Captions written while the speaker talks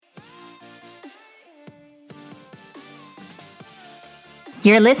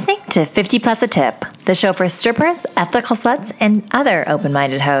You're listening to 50 Plus a Tip, the show for strippers, ethical sluts, and other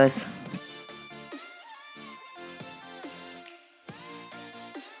open-minded hoes.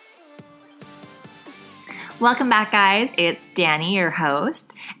 Welcome back, guys. It's Danny, your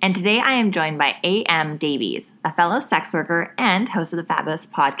host, and today I am joined by AM Davies, a fellow sex worker and host of the fabulous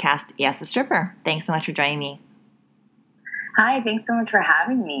podcast, Yes, a Stripper. Thanks so much for joining me. Hi, thanks so much for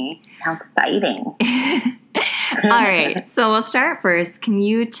having me. How exciting. All right, so we'll start first. Can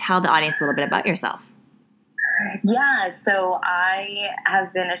you tell the audience a little bit about yourself? Yeah, so I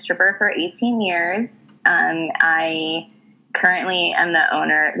have been a stripper for 18 years. I currently am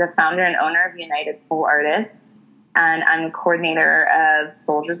the founder and owner of United Pole Artists, and I'm the coordinator of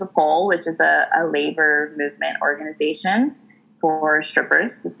Soldiers of Pole, which is a labor movement organization for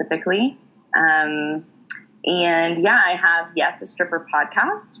strippers specifically. And yeah, I have Yes, a Stripper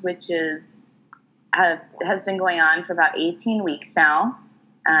podcast, which has been going on for about 18 weeks now.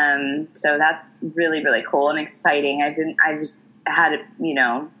 So that's really, really cool and exciting. I just had,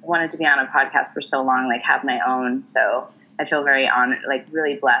 wanted to be on a podcast for so long, like have my own. So I feel very honored, like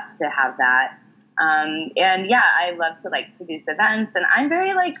really blessed to have that. And yeah, I love to like produce events, and I'm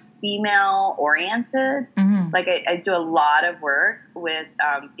very like female oriented. Mm-hmm. Like I do a lot of work with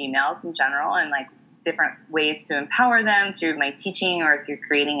females in general, and like different ways to empower them through my teaching or through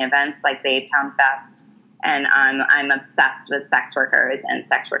creating events like Babe Town Fest. And I'm obsessed with sex workers and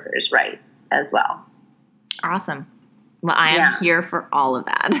sex workers' rights as well. Awesome. Well, I am here for all of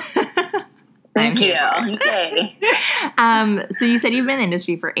that. Thank you. Okay. So you said you've been in the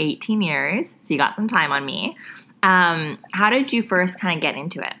industry for 18 years, so you got some time on me. How did you first kind of get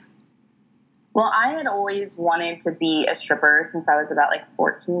into it? Well, I had always wanted to be a stripper since I was about like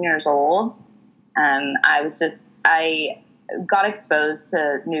 14 years old. I got exposed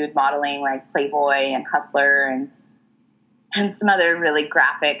to nude modeling like Playboy and Hustler and some other really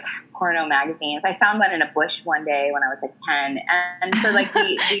graphic porno magazines. I found one in a bush one day when I was like 10. And so like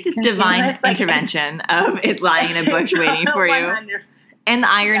the just divine intervention of it's lying in a bush waiting for you. 100%. And the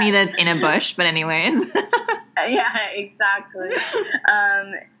irony that it's in a bush, but anyways. Yeah, exactly.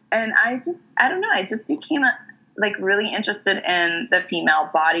 And I don't know, I just became like really interested in the female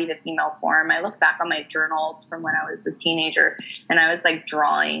body, the female form. I look back on my journals from when I was a teenager, and I was like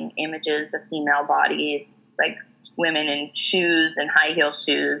drawing images of female bodies, like women in shoes and high heel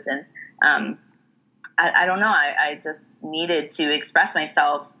shoes. And I don't know, I just needed to express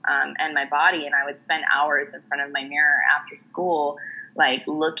myself and my body. And I would spend hours in front of my mirror after school, like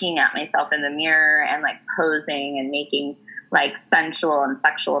looking at myself in the mirror and like posing and making like sensual and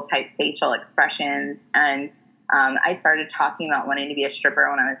sexual type facial expressions. And I started talking about wanting to be a stripper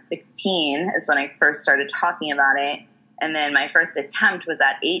when I was 16 is when I first started talking about it. And then my first attempt was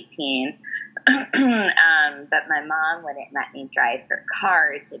at 18. But my mom wouldn't let me drive her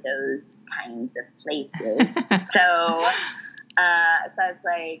car to those kinds of places. So I was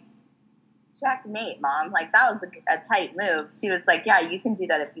like, checkmate, Mom. Like, that was a tight move. She was like, yeah, you can do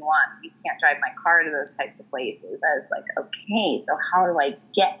that if you want. You can't drive my car to those types of places. I was like, okay, so how do I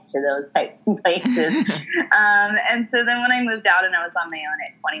get to those types of places? And so then when I moved out and I was on my own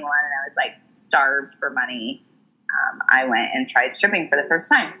at 21 and I was like starved for money, I went and tried stripping for the first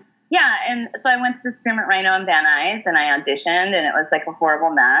time. Yeah, and so I went to the Scream at Rhino in Van Nuys and I auditioned, and it was like a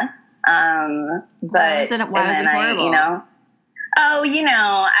horrible mess. Why was it horrible?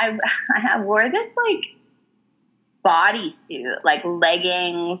 I wore this like bodysuit, like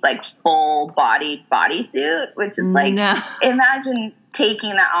leggings, like full bodied bodysuit, which is like, imagine taking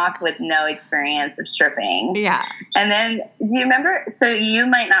that off with no experience of stripping. Yeah. And then, do you remember? So you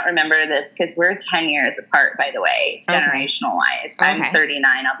might not remember this because we're 10 years apart, by the way, generational wise. Okay. I'm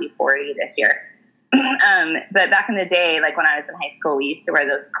 39. I'll be 40 this year. But back in the day, like when I was in high school, we used to wear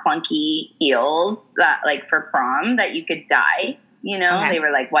those clunky heels that like for prom that you could dye, they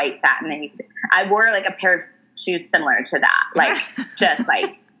were like white satin, and I wore like a pair of shoes similar to that, like just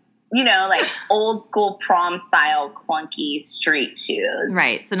like, like old school prom style clunky street shoes.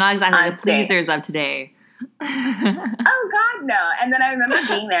 Right. So not exactly the pleasers of today. Oh God, no. And then I remember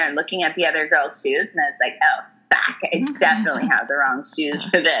being there and looking at the other girls' shoes, and I was like, oh, back. I definitely have the wrong shoes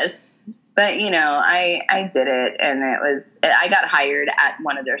for this. But, I did it, and I got hired at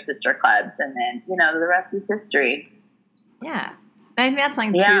one of their sister clubs, and then, the rest is history. Yeah. I think that's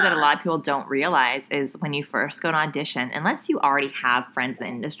something, too, that a lot of people don't realize is when you first go to audition, unless you already have friends in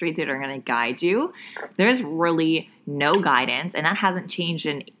the industry that are going to guide you, there's really no guidance, and that hasn't changed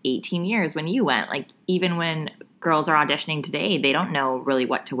in 18 years when you went. Like, even when girls are auditioning today, they don't know really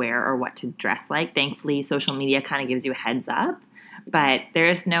what to wear or what to dress like. Thankfully, social media kind of gives you a heads up. But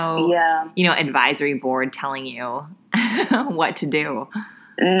there's no, advisory board telling you what to do.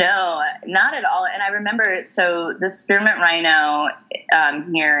 No, not at all. And I remember, so the Spearmint Rhino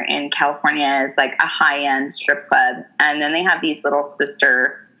here in California is like a high-end strip club. And then they have these little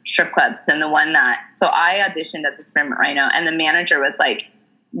sister strip clubs. And the one so I auditioned at the Spearmint Rhino, and the manager was like,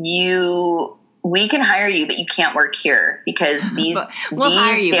 we can hire you, but you can't work here because we'll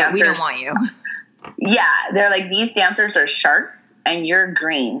hire you, dancers, but we don't want you. Yeah. They're like, these dancers are sharks and you're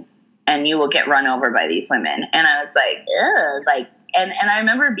green and you will get run over by these women. And I was like, ugh, like, and I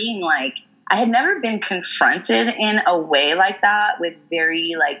remember being like, I had never been confronted in a way like that with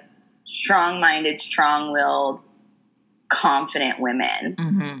very like strong-minded, strong-willed, confident women.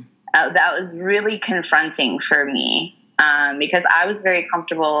 Mm-hmm. That was really confronting for me. Because I was very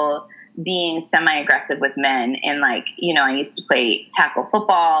comfortable being semi-aggressive with men. And like, you know, I used to play tackle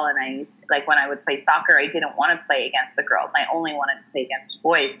football, and when I would play soccer, I didn't want to play against the girls. I only wanted to play against the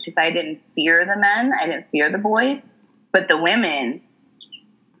boys because I didn't fear the men. I didn't fear the boys, but the women,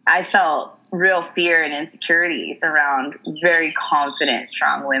 I felt real fear and insecurities around very confident,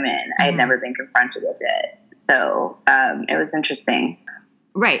 strong women. Mm-hmm. I had never been confronted with it. So, it was interesting.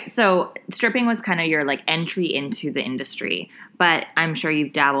 Right. So stripping was kind of your like entry into the industry, but I'm sure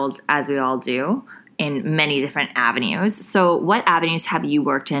you've dabbled, as we all do, in many different avenues. So what avenues have you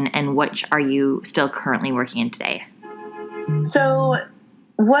worked in, and which are you still currently working in today? So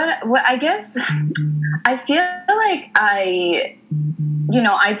what I guess I feel like I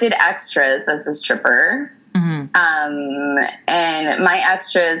did extras as a stripper. Mm-hmm. And my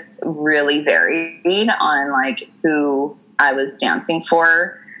extras really varied on like who I was dancing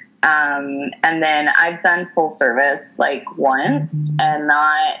for. And then I've done full service like once, and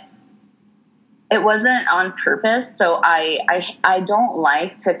it wasn't on purpose. So I don't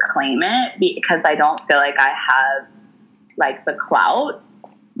like to claim it because I don't feel like I have like the clout,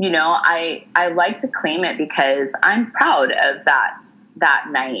 you know. I like to claim it because I'm proud of that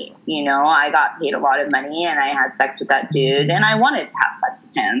night. You know, I got paid a lot of money and I had sex with that dude and I wanted to have sex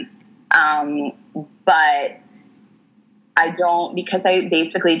with him. But I don't, because I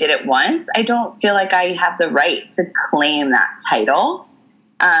basically did it once, I don't feel like I have the right to claim that title,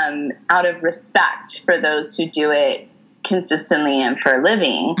 out of respect for those who do it consistently and for a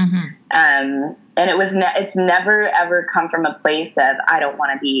living. Mm-hmm. And it's never ever come from a place of, I don't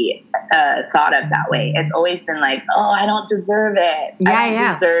want to be thought of that way. It's always been like, oh, I don't deserve it. Yeah, I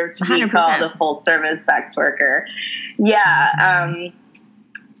don't deserve to 100%. Be called a full service sex worker. Yeah.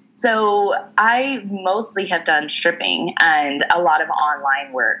 So I mostly have done stripping and a lot of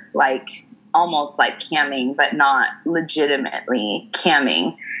online work, like almost like camming, but not legitimately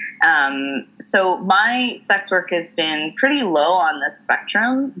camming. So my sex work has been pretty low on the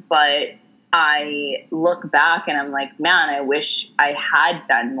spectrum, but I look back and I'm like, man, I wish I had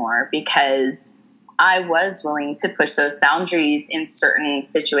done more because I was willing to push those boundaries in certain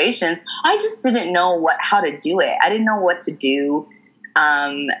situations. I just didn't know how to do it. I didn't know what to do.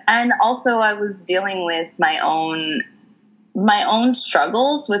 And also I was dealing with my own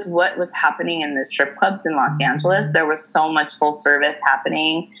struggles with what was happening in the strip clubs in Los Angeles. There was so much full service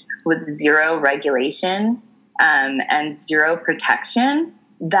happening with zero regulation, and zero protection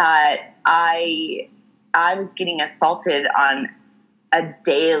that I was getting assaulted on a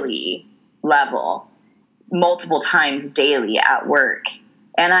daily level, multiple times daily at work.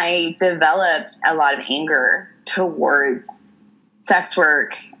 And I developed a lot of anger towards sex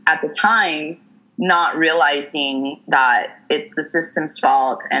work at the time, not realizing that it's the system's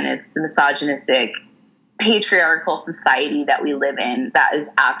fault and it's the misogynistic, patriarchal society that we live in that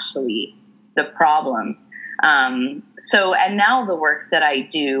is actually the problem. And now the work that I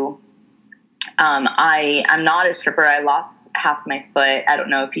do, I'm not a stripper. I lost half my foot. I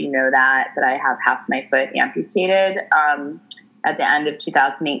don't know if you know that I have half my foot amputated at the end of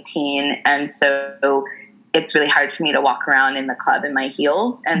 2018. And so it's really hard for me to walk around in the club in my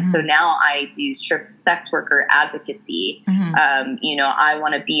heels. And so now I do strip sex worker advocacy. Mm-hmm. I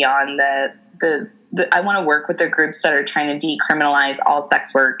want to be on I want to work with the groups that are trying to decriminalize all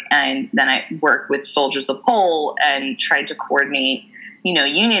sex work. And then I work with Soldiers of Pole and try to coordinate,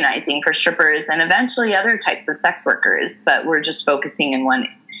 unionizing for strippers and eventually other types of sex workers. But we're just focusing in one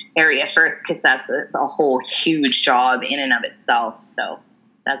area first because that's a whole huge job in and of itself. So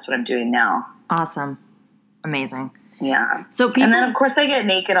that's what I'm doing now. Awesome. Amazing. Yeah. And then of course I get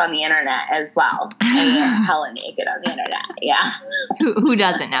naked on the internet as well. I get hella naked on the internet. Yeah. Who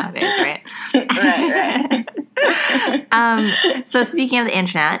doesn't nowadays, right? Right. So speaking of the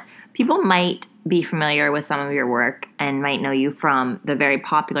internet, people might be familiar with some of your work and might know you from the very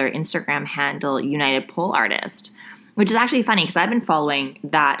popular Instagram handle United Pole Artist, Which is actually funny because I've been following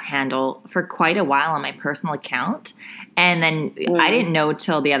that handle for quite a while on my personal account. And then I didn't know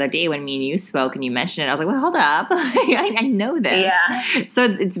till the other day when me and you spoke and you mentioned it. I was like, well, hold up. I know this. Yeah. So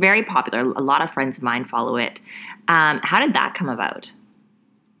it's very popular. A lot of friends of mine follow it. How did that come about?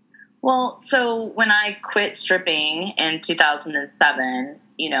 Well, so when I quit stripping in 2007,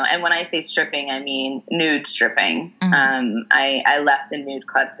 and when I say stripping, I mean nude stripping. I left the nude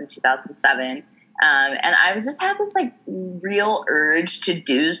clubs in 2007. And I just had this like real urge to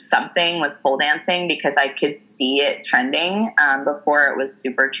do something with pole dancing because I could see it trending before it was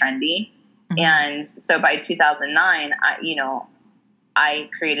super trendy. And so by 2009, I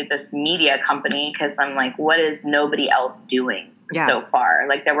created this media company because I'm like, what is nobody else doing so far?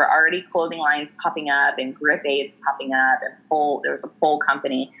 Like there were already clothing lines popping up and grip aids popping up and there was a pole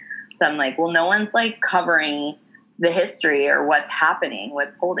company. So I'm like, well, no one's like covering the history or what's happening with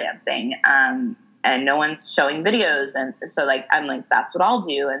pole dancing. And no one's showing videos. And so I'm like, that's what I'll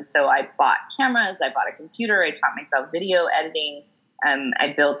do. And so I bought cameras, I bought a computer, I taught myself video editing.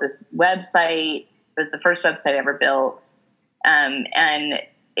 I built this website. It was the first website I ever built. And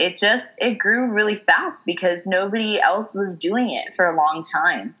it grew really fast because nobody else was doing it for a long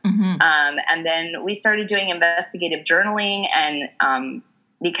time. And then we started doing investigative journaling and,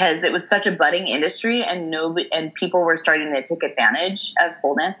 because it was such a budding industry and people were starting to take advantage of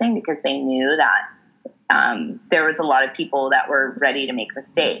pole dancing because they knew that there was a lot of people that were ready to make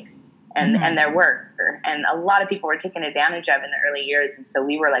mistakes and there were, and a lot of people were taken advantage of in the early years. And so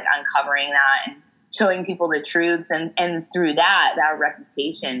we were like uncovering that and showing people the truths. And through that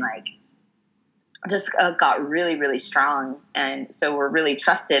reputation, like just got really, really strong. And so we're really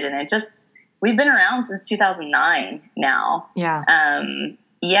trusted and we've been around since 2009 now. Yeah.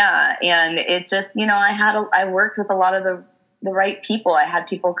 Yeah. And it just, I worked with a lot of the right people. I had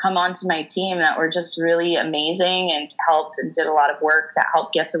people come onto my team that were just really amazing and helped and did a lot of work that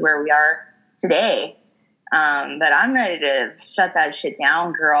helped get to where we are today. But I'm ready to shut that shit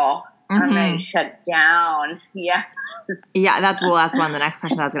down, girl. I'm ready to shut down. Yeah. Yeah. That's one of the next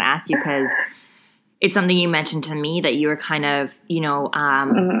questions I was going to ask you because it's something you mentioned to me that you were kind of,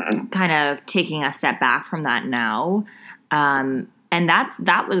 kind of taking a step back from that now. And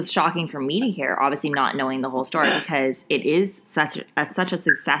that was shocking for me to hear, obviously not knowing the whole story because it is such a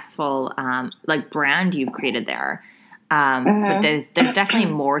successful brand you've created there. But there's definitely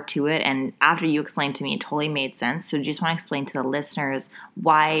more to it. And after you explained to me, it totally made sense. So just want to explain to the listeners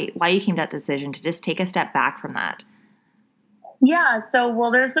why you came to that decision to just take a step back from that. Yeah. So,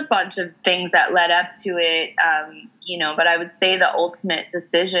 there's a bunch of things that led up to it, but I would say the ultimate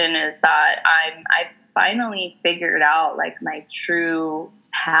decision is that I finally figured out like my true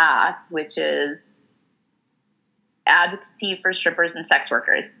path, which is advocacy for strippers and sex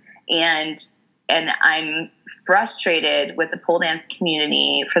workers. And I'm frustrated with the pole dance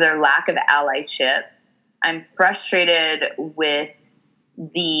community for their lack of allyship. I'm frustrated with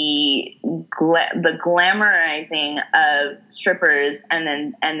the glamorizing of strippers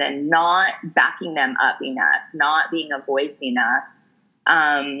and then not backing them up enough, not being a voice enough.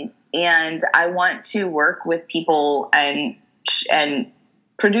 And I want to work with people and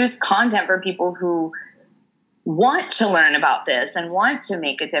produce content for people who want to learn about this and want to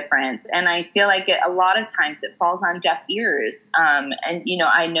make a difference. And I feel like a lot of times it falls on deaf ears. And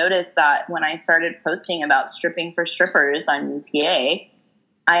I noticed that when I started posting about stripping for strippers on UPA,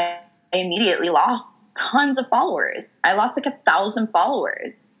 I immediately lost tons of followers. I lost like 1,000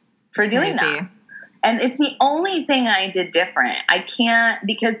 followers for doing that. And it's the only thing I did different. I can't,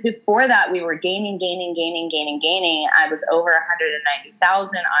 because before that we were gaining. I was over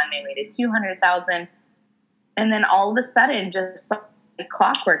 190,000 on my way to 200,000. And then all of a sudden, just like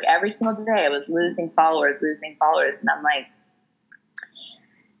clockwork, every single day I was losing followers. And I'm like,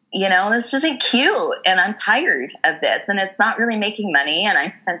 this isn't cute. And I'm tired of this. And it's not really making money. And I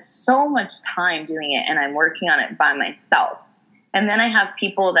spent so much time doing it and I'm working on it by myself. And then I have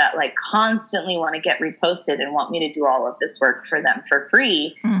people that like constantly want to get reposted and want me to do all of this work for them for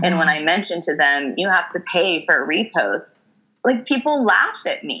free. And when I mention to them, you have to pay for a repost, like people laugh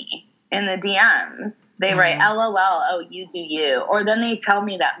at me in the DMs. They write, LOL, oh, you do you. Or then they tell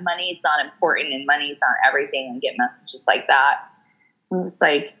me that money is not important and money is not everything and get messages like that. I'm just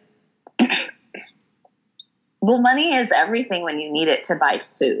like, well, money is everything when you need it to buy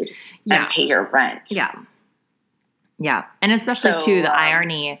food and pay your rent. Yeah. And especially, too, the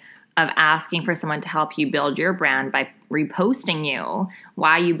irony of asking for someone to help you build your brand by reposting you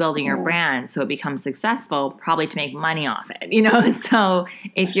while you building your brand so it becomes successful, probably to make money off it, So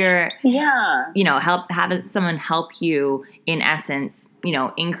if you're, having someone help you, in essence,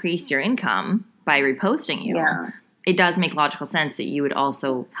 increase your income by reposting you, it does make logical sense that you would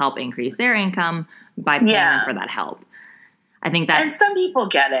also help increase their income by paying them for that help. I think that's... And some people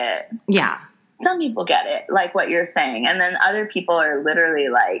get it. Yeah. Some people get it, like what you're saying. And then other people are literally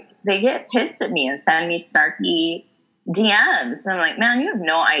like, they get pissed at me and send me snarky DMs. And I'm like, man, you have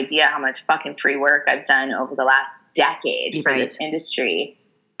no idea how much fucking free work I've done over the last decade for this industry.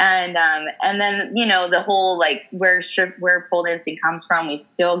 And then, you know, the whole, like, where pole dancing comes from, we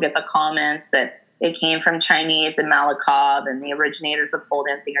still get the comments that it came from Chinese and Malakoff, and the originators of pole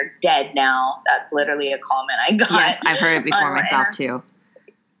dancing are dead now. That's literally a comment I got. Yes, I've heard it before myself too.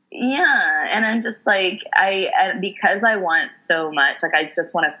 Yeah, and I'm just like, because I want so much, like, I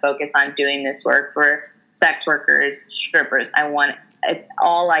just want to focus on doing this work for sex workers, strippers. It's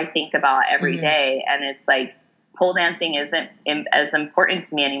all I think about every day, and it's like, pole dancing isn't as important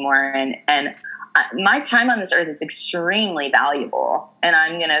to me anymore, and my time on this earth is extremely valuable, and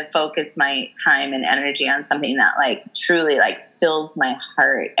I'm going to focus my time and energy on something that, like, truly, like, fills my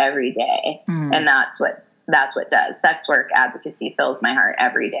heart every day. And that's what does. Sex work advocacy fills my heart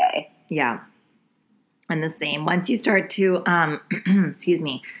every day. Yeah. And the same. Once you start to, excuse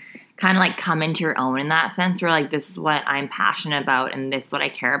me, kind of like come into your own in that sense, where like, this is what I'm passionate about and this is what I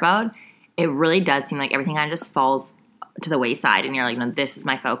care about, it really does seem like everything kind of just falls to the wayside, and you're like, no, this is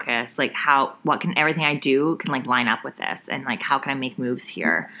my focus. Like, everything I do can like line up with this, and like, how can I make moves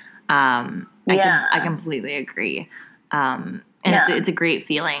here? I completely agree. And it's a great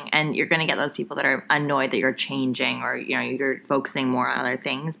feeling, and you're going to get those people that are annoyed that you're changing, or, you know, you're focusing more on other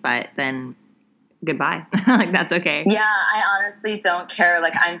things, but then goodbye. Like, that's okay. Yeah. I honestly don't care.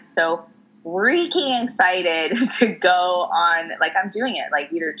 Like, I'm so freaking excited to go on, like, I'm doing it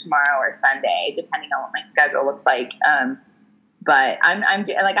like either tomorrow or Sunday, depending on what my schedule looks like. But I'm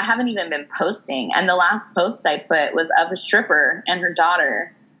like, I haven't even been posting. And the last post I put was of a stripper and her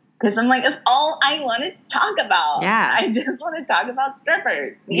daughter. Cause I'm like, it's all I want to talk about. Yeah. I just want to talk about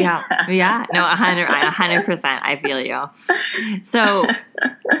strippers. Yeah. Yeah. No, 100%. I feel you. So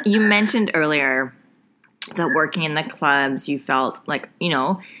you mentioned earlier that working in the clubs, you felt like, you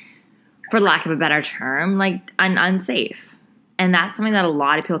know, for lack of a better term, like unsafe. And that's something that a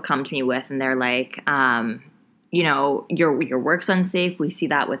lot of people come to me with, and they're like, you know, your work's unsafe. We see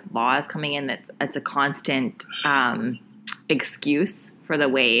that with laws coming in. It's a constant excuse for the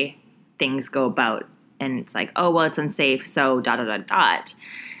way things go about. And it's like, oh, well, it's unsafe, so ... And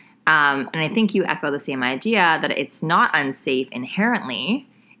I think you echo the same idea that it's not unsafe inherently.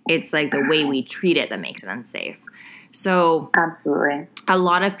 It's like the way we treat it that makes it unsafe. So absolutely, a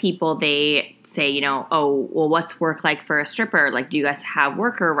lot of people, they say, you know, oh, well, what's work like for a stripper? Like, do you guys have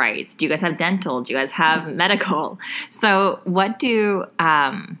worker rights? Do you guys have dental? Do you guys have medical? So what is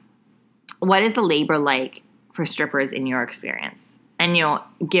the labor like for strippers in your experience? And, you know,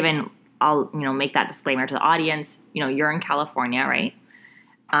 I'll, you know, make that disclaimer to the audience, you know, you're in California, right?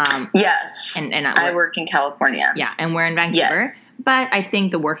 Yes. And I work in California. Yeah. And we're in Vancouver. Yes. But I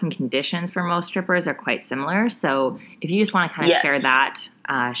think the working conditions for most strippers are quite similar. So if you just want to kind of share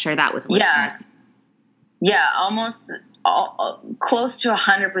that with listeners. Yeah. Almost close to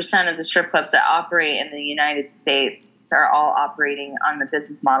 100% of the strip clubs that operate in the United States are all operating on the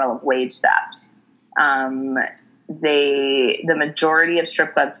business model of wage theft. The majority of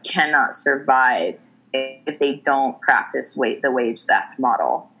strip clubs cannot survive if they don't practice the wage theft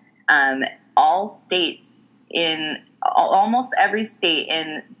model. Almost every state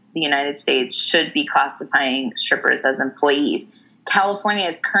in the United States should be classifying strippers as employees. California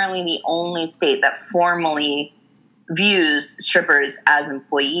is currently the only state that formally views strippers as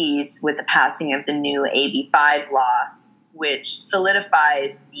employees with the passing of the new AB5 law, which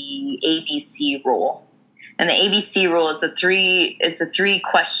solidifies the ABC rule. And the ABC rule is a three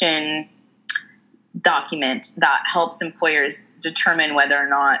question document that helps employers determine whether or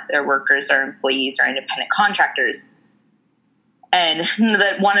not their workers are employees or independent contractors. And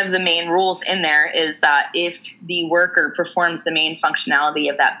one of the main rules in there is that if the worker performs the main functionality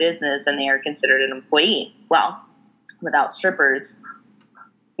of that business, then they are considered an employee. Well, without strippers,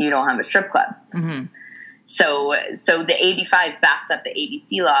 you don't have a strip club. Mm-hmm. So the AB5 backs up the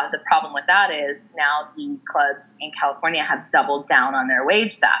ABC law. The problem with that is now the clubs in California have doubled down on their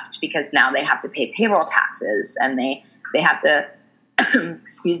wage theft, because now they have to pay payroll taxes, and they have to,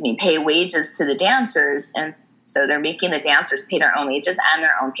 pay wages to the dancers. And so they're making the dancers pay their own wages and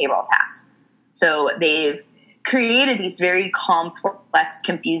their own payroll tax. So they've created these very complex,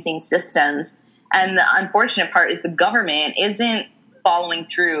 confusing systems. And the unfortunate part is the government isn't following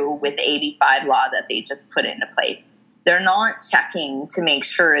through with the AB5 law that they just put into place. They're not checking to make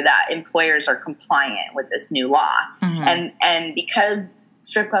sure that employers are compliant with this new law. Mm-hmm. And because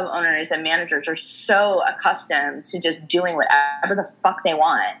strip club owners and managers are so accustomed to just doing whatever the fuck they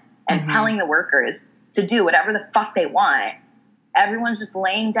want and telling the workers to do whatever the fuck they want. Everyone's just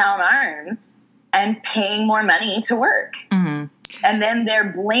laying down arms and paying more money to work. And then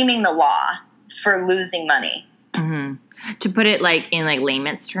they're blaming the law for losing money. To put it like in like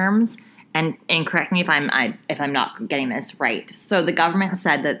layman's terms, and correct me if I'm not getting this right. So the government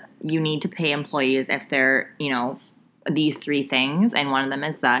said that you need to pay employees if they're, you know, these three things, and one of them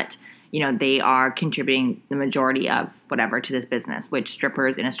is that, you know, they are contributing the majority of whatever to this business, which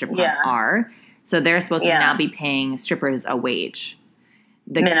strippers in a strip club are. So they're supposed to now be paying strippers a wage.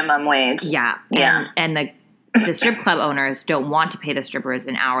 The minimum wage. Yeah. And the strip club owners don't want to pay the strippers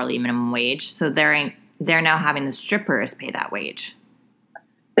an hourly minimum wage, so they're now having the strippers pay that wage.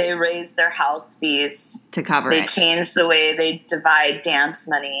 They raise their house fees to cover it. They change the way they divide dance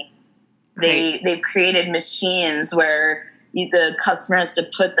money. They've created machines where the customer has to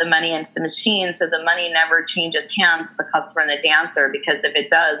put the money into the machine, so the money never changes hands with the customer and the dancer, because if it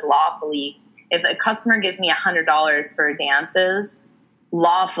does lawfully, if a customer gives me $100 for dances,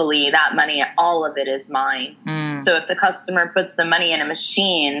 lawfully that money, all of it is mine. So if the customer puts the money in a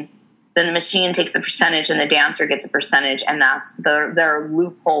machine, then the machine takes a percentage and the dancer gets a percentage, and that's their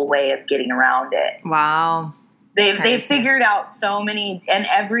loophole way of getting around it. Wow. They've figured out so many, and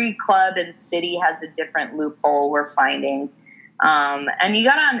every club and city has a different loophole we're finding. And you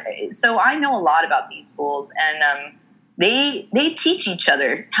gotta, so I know a lot about these fools, and they teach each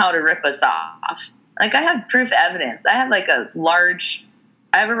other how to rip us off. Like, I have proof evidence. I have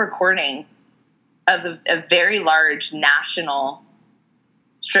I have a recording of a very large national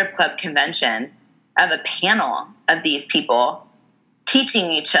strip club convention of a panel of these people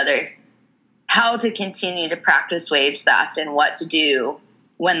teaching each other how to continue to practice wage theft and what to do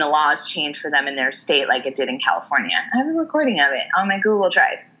when the laws change for them in their state, like it did in California. I have a recording of it on my Google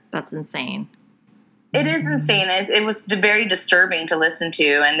Drive. That's insane. It is insane. It was very disturbing to listen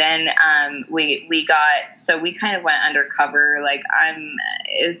to. And then we kind of went undercover. Like,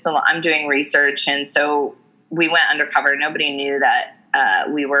 I'm doing research, and so we went undercover. Nobody knew that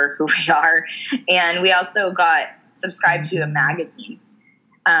we were who we are. And we also got subscribed to a magazine.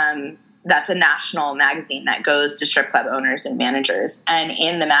 That's a national magazine that goes to strip club owners and managers. And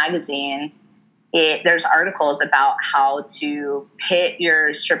in the magazine, there's articles about how to pit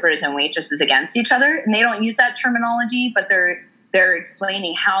your strippers and waitresses against each other. And they don't use that terminology, but they're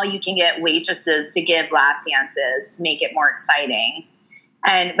explaining how you can get waitresses to give lap dances to make it more exciting.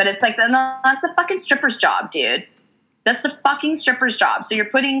 But it's like, no, that's the fucking stripper's job, dude. That's the fucking stripper's job. So you're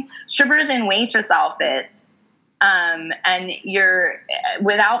putting strippers in waitress outfits, and you're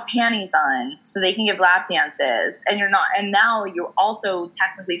without panties on, so they can give lap dances, and you're not. And now you also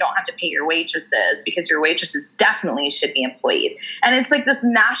technically don't have to pay your waitresses, because your waitresses definitely should be employees. And it's like this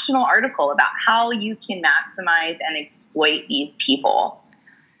national article about how you can maximize and exploit these people.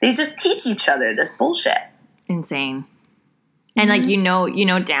 They just teach each other this bullshit. Insane. And like, you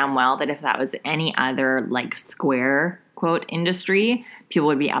know damn well that if that was any other like square quote industry, people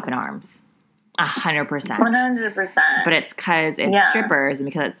would be up in arms. 100%. 100%. But it's because it's strippers, and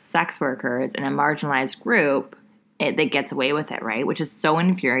because it's sex workers in a marginalized group, that gets away with it, right? Which is so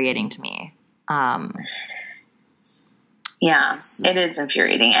infuriating to me. Yeah, it is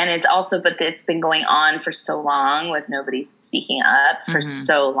infuriating. And it's also, but it's been going on for so long with nobody speaking up for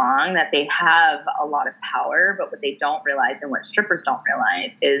so long that they have a lot of power. But what they don't realize, and what strippers don't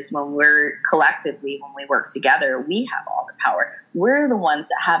realize, is when when we work together, we have all the power. We're the ones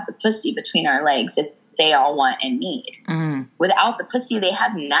that have the pussy between our legs that they all want and need. Without the pussy, they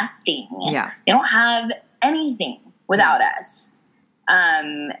have nothing. Yeah. They don't have anything without us.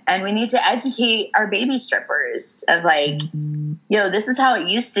 And we need to educate our baby strippers of like, this is how it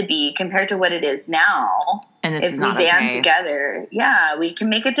used to be compared to what it is now. And if we band together, we can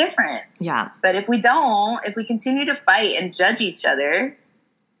make a difference. Yeah. But if we don't, if we continue to fight and judge each other,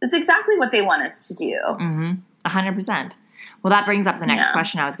 that's exactly what they want us to do. 100%. Well, that brings up the next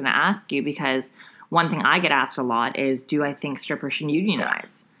question I was going to ask you, because one thing I get asked a lot is, do I think strippers should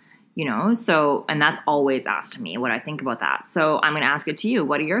unionize? So, and that's always asked to me what I think about that. So I'm going to ask it to you.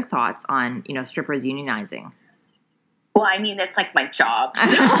 What are your thoughts on, strippers unionizing? Well, I mean, it's like my job. So.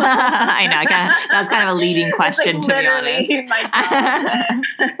 I know. That's kind of a leading question, it's like to be honest.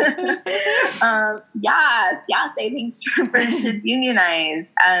 My job. Yes, I think strippers should unionize.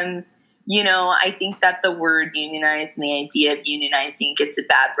 I think that the word unionize and the idea of unionizing gets a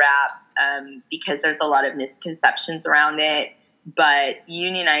bad rap because there's a lot of misconceptions around it. But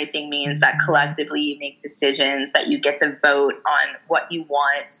unionizing means that collectively you make decisions, that you get to vote on what you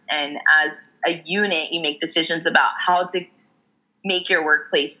want. And as a unit, you make decisions about how to make your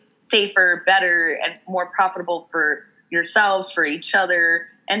workplace safer, better, and more profitable for yourselves, for each other,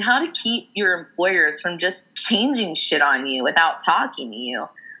 and how to keep your employers from just changing shit on you without talking to you.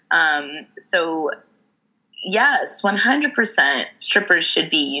 So yes, 100% strippers should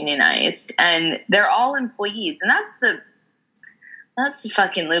be unionized, and they're all employees. And that's the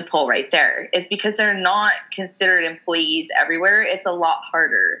fucking loophole right there. It's because they're not considered employees everywhere. It's a lot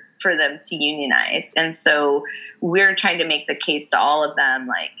harder for them to unionize. And so we're trying to make the case to all of them,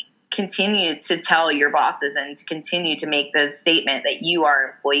 like, continue to tell your bosses and to continue to make the statement that you are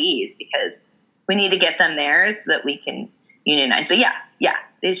employees, because we need to get them there so that we can unionize. But yeah,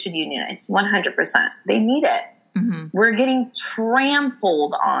 they should unionize 100%. They need it. Mm-hmm. We're getting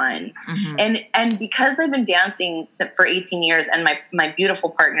trampled on. Mm-hmm. And because I've been dancing for 18 years, and my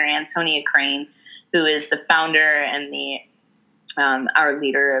beautiful partner, Antonia Crane, who is the founder and our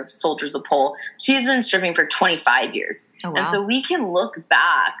leader of Soldiers of Pole, she's been stripping for 25 years. Oh, wow. And so we can look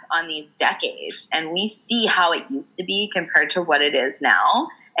back on these decades and we see how it used to be compared to what it is now.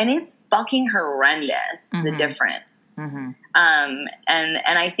 And it's fucking horrendous, the difference. Mm-hmm. And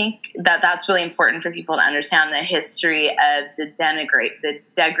I think that that's really important for people to understand the history of the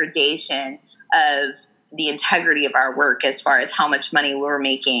degradation of the integrity of our work as far as how much money we're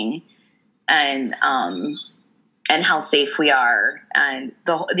making and how safe we are, and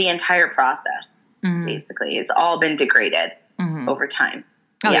the entire process basically it's all been degraded over time.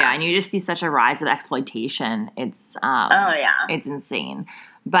 Oh yeah, and you just see such a rise of exploitation. It's it's insane.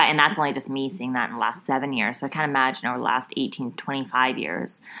 And that's only just me seeing that in the last 7 years. So I can't imagine over the last 18 to 25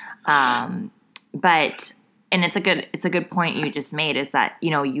 years. And it's a good point you just made, is that,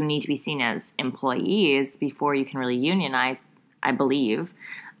 you know, you need to be seen as employees before you can really unionize, I believe.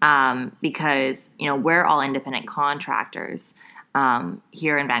 Because, you know, we're all independent contractors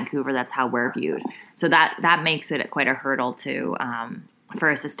here in Vancouver. That's how we're viewed. So that makes it quite a hurdle to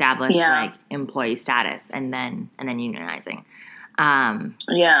first establish like employee status and then unionizing.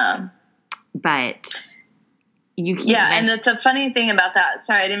 But you can't. Yeah, and the funny thing about that,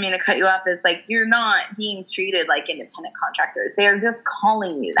 sorry, I didn't mean to cut you off, is like you're not being treated like independent contractors. They are just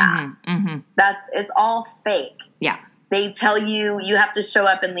calling you that. It's all fake. Yeah. They tell you have to show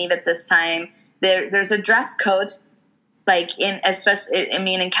up and leave at this time. There's a dress code, like in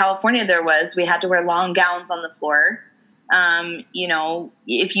California we had to wear long gowns on the floor. You know,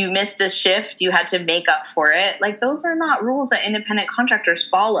 if you missed a shift, you had to make up for it. Like, those are not rules that independent contractors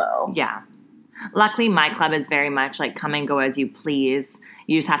follow. Yeah. Luckily, my club is very much like come and go as you please.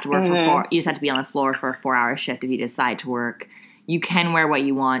 You just have to work you just have to be on the floor for a 4-hour shift if you decide to work. You can wear what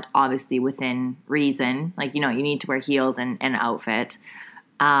you want, obviously, within reason. Like, you know, you need to wear heels and an outfit.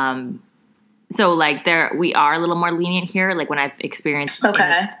 So, like, we are a little more lenient here. Like, when I've experienced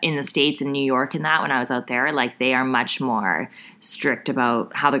in the States, in New York and that, when I was out there, like, they are much more strict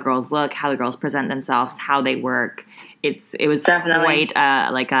about how the girls look, how the girls present themselves, how they work. It was definitely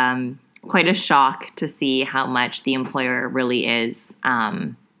quite a shock to see how much the employer really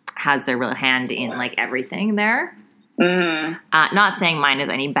has their real hand in, like, everything there. Not saying mine is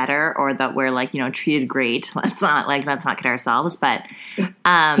any better or that we're, like, you know, treated great. Let's not kid ourselves. But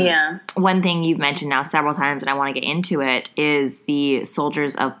one thing you've mentioned now several times, and I want to get into it, is the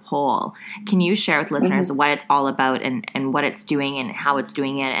Soldiers of Pole. Can you share with listeners what it's all about and what it's doing and how it's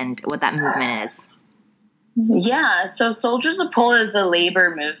doing it and what that movement is? Yeah, so Soldiers of Pole is a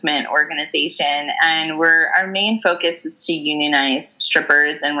labor movement organization, and our main focus is to unionize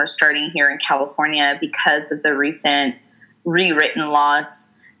strippers, and we're starting here in California because of the recent rewritten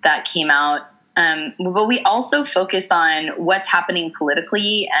laws that came out. But we also focus on what's happening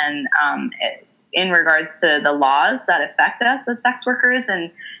politically and in regards to the laws that affect us as sex workers.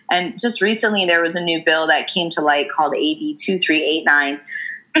 And just recently there was a new bill that came to light called AB 2389.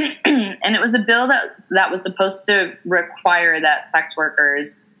 And it was a bill that was supposed to require that sex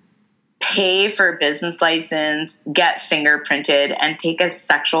workers pay for a business license, get fingerprinted, and take a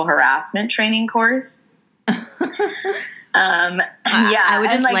sexual harassment training course. I would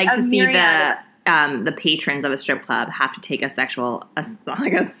just like to see the patrons of a strip club have to take a sexual assault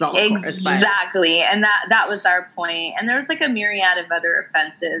course. Exactly. And that was our point. And there was like a myriad of other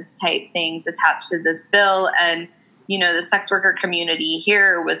offensive type things attached to this bill. And you know, the sex worker community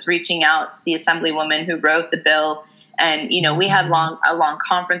here was reaching out to the assemblywoman who wrote the bill. And, you know, we had a long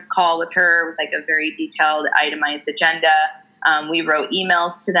conference call with her with like a very detailed itemized agenda. We wrote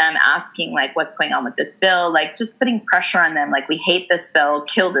emails to them asking like, what's going on with this bill? Like just putting pressure on them. Like, we hate this bill,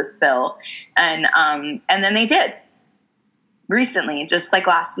 kill this bill. And then they did recently, just like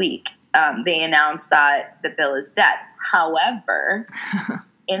last week, they announced that the bill is dead. However,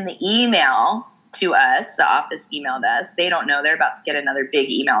 in the email to us, the office emailed us. They don't know. They're about to get another big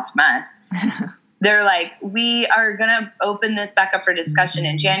email from us. They're like, we are going to open this back up for discussion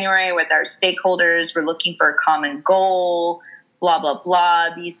in January with our stakeholders. We're looking for a common goal, blah, blah, blah.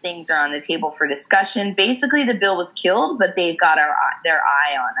 These things are on the table for discussion. Basically, the bill was killed, but they've got their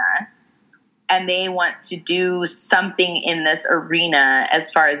eye on us. And they want to do something in this arena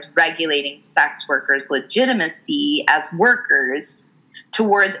as far as regulating sex workers' legitimacy as workers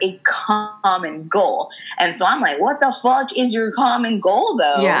towards a common goal. And so I'm like, what the fuck is your common goal,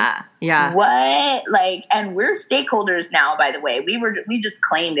 though? Yeah. What? Like, and we're stakeholders now, by the way. We just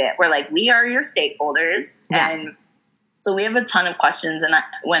claimed it. We're like, we are your stakeholders. Yeah. And so we have a ton of questions. And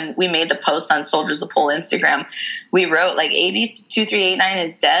when we made the post on Soldiers of Pole Instagram, we wrote like AB 2389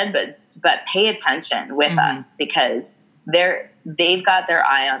 is dead, but pay attention with us, because they've got their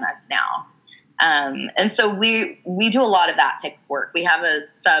eye on us now. And so we do a lot of that type of work. We have a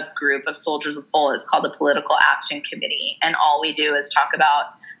subgroup of Soldiers of Pole. It's called the Political Action Committee. And all we do is talk about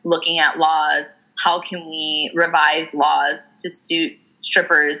looking at laws. How can we revise laws to suit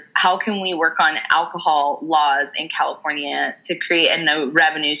strippers? How can we work on alcohol laws in California to create a no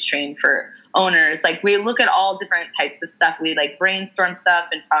revenue stream for owners? Like, we look at all different types of stuff. We like brainstorm stuff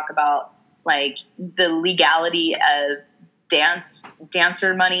and talk about like the legality of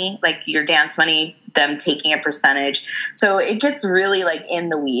dancer money, like your dance money, them taking a percentage. So it gets really like in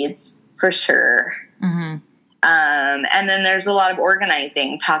the weeds for sure. Mm-hmm. And then there's a lot of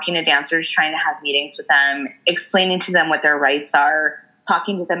organizing, talking to dancers, trying to have meetings with them, explaining to them what their rights are,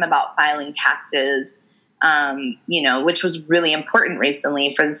 talking to them about filing taxes, which was really important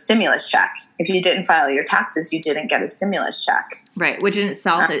recently for the stimulus check. If you didn't file your taxes, you didn't get a stimulus check. Right. Which in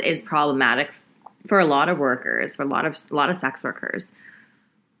itself is problematic for a lot of workers, for a lot of sex workers.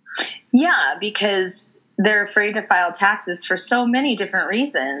 Yeah, because they're afraid to file taxes for so many different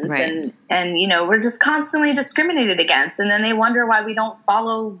reasons. Right. And we're just constantly discriminated against. And then they wonder why we don't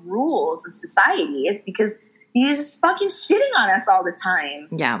follow rules of society. It's because you're just fucking shitting on us all the time.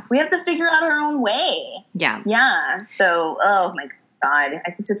 Yeah. We have to figure out our own way. Yeah. Yeah. So, oh my God,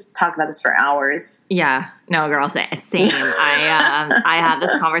 I could just talk about this for hours. Yeah. No, girl, same. I have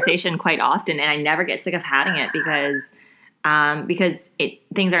this conversation quite often, and I never get sick of having it because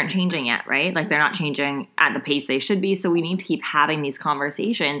things aren't changing yet, right? Like, they're not changing at the pace they should be. So we need to keep having these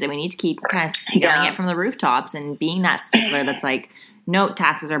conversations, and we need to keep kind of yelling it from the rooftops and being that stickler that's like, no,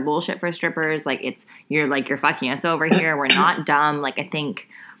 taxes are bullshit for strippers. Like, you're fucking us over here. We're not dumb. Like, I think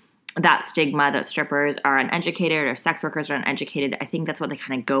that stigma that strippers are uneducated or sex workers are uneducated, I think that's what they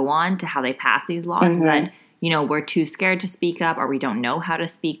kind of go on to how they pass these laws. Mm-hmm. That, we're too scared to speak up, or we don't know how to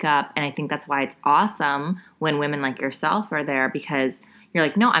speak up. And I think that's why it's awesome when women like yourself are there, because you're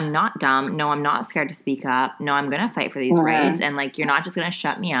like, no, I'm not dumb. No, I'm not scared to speak up. No, I'm going to fight for these rights. And like, you're not just going to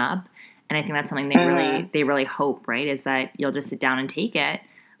shut me up. And I think that's something they really hope, right? Is that you'll just sit down and take it.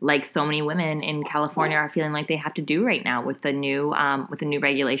 Like so many women in California are feeling like they have to do right now with the new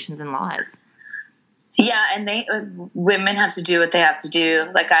regulations and laws. Yeah, and women have to do what they have to do.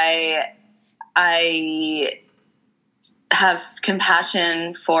 Like I have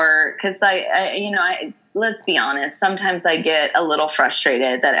compassion for, because I let's be honest, sometimes I get a little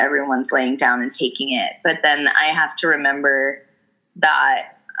frustrated that everyone's laying down and taking it, but then I have to remember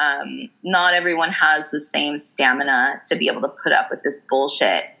that not everyone has the same stamina to be able to put up with this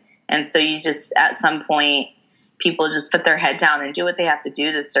bullshit. And so you just, at some point, people just put their head down and do what they have to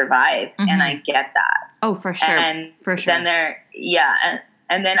do to survive. Mm-hmm. And I get that. Oh, for sure. And for sure. Then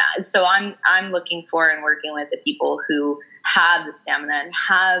and then, so I'm looking for and working with the people who have the stamina and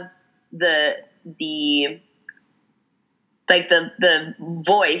have the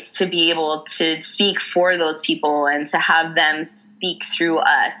voice to be able to speak for those people and to have them speak through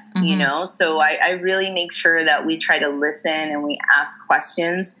us, mm-hmm. So I really make sure that we try to listen and we ask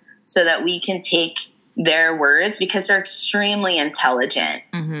questions so that we can take their words, because they're extremely intelligent,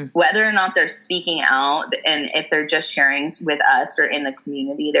 mm-hmm. whether or not they're speaking out, and if they're just sharing with us or in the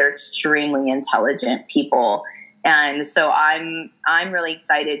community, they're extremely intelligent people. And so I'm really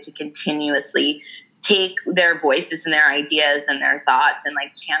excited to continuously take their voices and their ideas and their thoughts and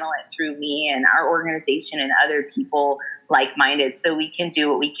like channel it through me and our organization and other people like-minded, so we can do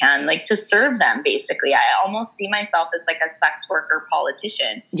what we can, like, to serve them. Basically, I almost see myself as like a sex worker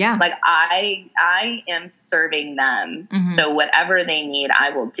politician. Yeah, like I am serving them. Mm-hmm. So whatever they need,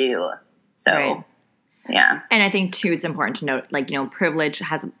 I will do. So. Right. Yeah. And I think too, it's important to note, like, privilege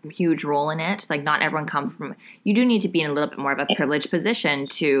has a huge role in it. Like, not everyone comes from, you do need to be in a little bit more of a privileged position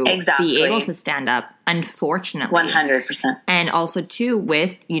to be able to stand up, unfortunately. 100%. And also too,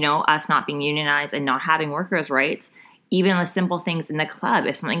 with, us not being unionized and not having workers' rights, even the simple things in the club,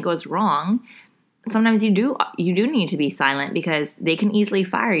 if something goes wrong, sometimes you do need to be silent because they can easily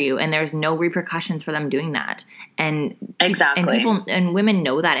fire you and there's no repercussions for them doing that. And exactly. And people and women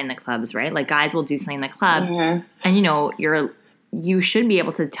know that in the clubs, right? Like guys will do something in the club and you should be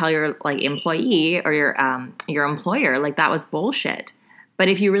able to tell your like employee or your employer like that was bullshit. But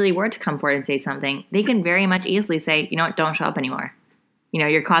if you really were to come forward and say something, they can very much easily say, you know what, don't show up anymore.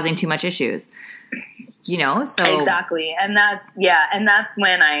 You're causing too much issues. So exactly. And that's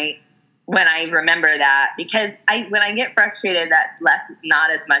when I remember that, because when I get frustrated that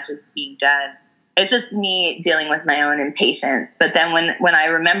not as much is being done, it's just me dealing with my own impatience. But then when I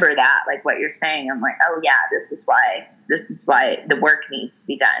remember that, like what you're saying, I'm like, oh yeah, this is why the work needs to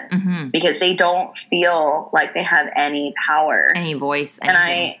be done, because they don't feel like they have any power, any voice,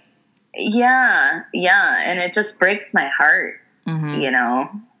 anything. And it just breaks my heart,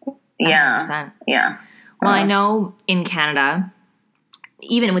 100%. Yeah. Well, I know in Canada,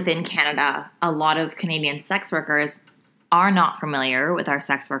 even within Canada, a lot of Canadian sex workers are not familiar with our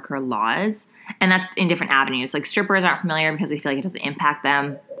sex worker laws. And that's in different avenues. Like strippers aren't familiar because they feel like it doesn't impact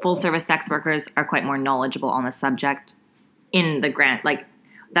them. Full service sex workers are quite more knowledgeable on the subject in the grant. Like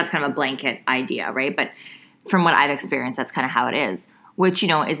that's kind of a blanket idea, right? But from what I've experienced, that's kind of how it is. Which,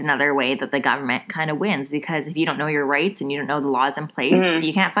 is another way that the government kind of wins, because if you don't know your rights and you don't know the laws in place,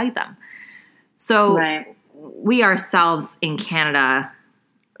 you can't fight them. So we ourselves in Canada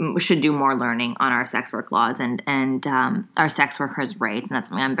should do more learning on our sex work laws and our sex workers' rights, and that's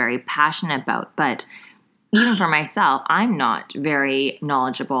something I'm very passionate about. But even for myself, I'm not very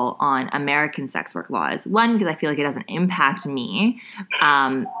knowledgeable on American sex work laws. One, because I feel like it doesn't impact me.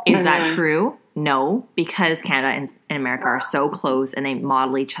 Is that true? No, because Canada and America are so close and they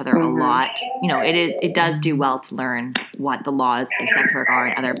model each other a lot. It does do well to learn what the laws of sex work are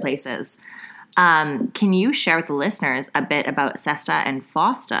in other places. Can you share with the listeners a bit about SESTA and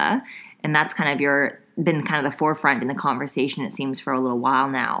FOSTA? And that's kind of been kind of the forefront in the conversation, it seems, for a little while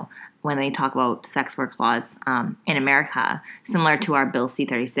now when they talk about sex work laws in America, similar to our Bill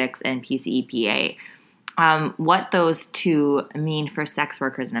C-36 and PCEPA. What those two mean for sex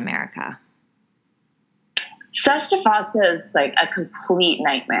workers in America? SESTA FOSTA is like a complete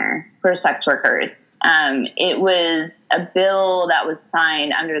nightmare for sex workers. It was a bill that was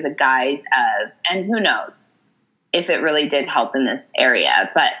signed under the guise of, and who knows if it really did help in this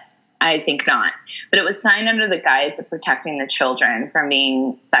area, but I think not. But it was signed under the guise of protecting the children from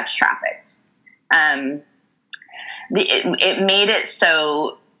being sex trafficked. It made it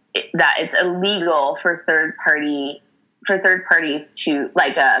so that it's illegal for third parties to,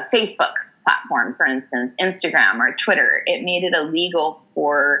 like a Facebook platform, for instance, Instagram or Twitter. It made it illegal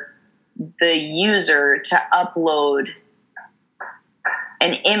for the user to upload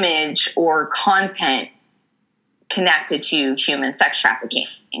an image or content connected to human sex trafficking.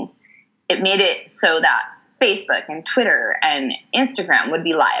 It made it so that Facebook and Twitter and Instagram would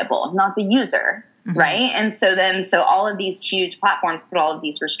be liable, not the user, right? And so all of these huge platforms put all of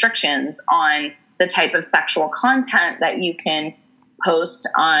these restrictions on the type of sexual content that you can post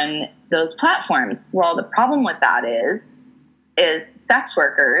on those platforms. Well, the problem with that is sex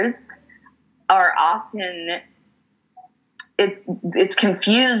workers are often, it's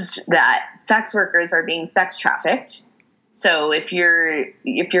confused that sex workers are being sex trafficked. So if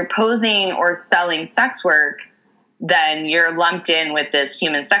you're posing or selling sex work, then you're lumped in with this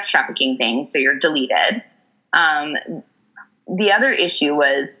human sex trafficking thing, so you're deleted. The other issue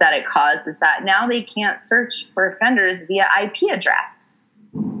was that it caused is that now they can't search for offenders via IP address.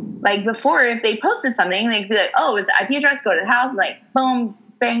 Like before, if they posted something, they'd be like, oh, is the IP address? Go to the house, like, boom,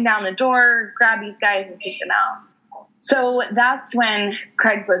 bang down the door, grab these guys and take them out. So that's when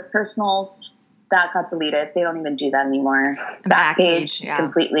Craigslist personals, that got deleted. They don't even do that anymore. Backpage,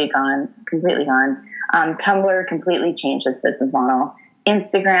 completely gone. Tumblr completely changed its business model.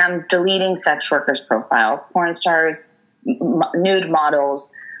 Instagram, deleting sex workers' profiles, porn stars, nude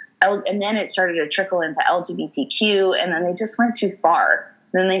models. And then it started to trickle into LGBTQ, and then they just went too far.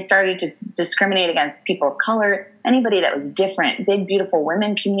 Then they started to discriminate against people of color, anybody that was different, big, beautiful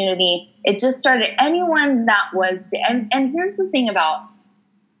women community. It just started anyone that was, and here's the thing about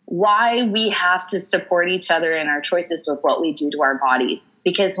why we have to support each other in our choices with what we do to our bodies.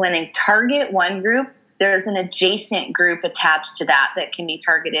 Because when they target one group, there's an adjacent group attached to that can be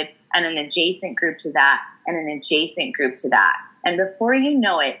targeted, and an adjacent group to that, and an adjacent group to that. And before you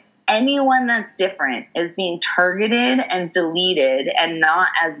know it, anyone that's different is being targeted and deleted and not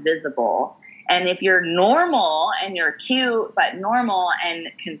as visible. And if you're normal and you're cute, but normal and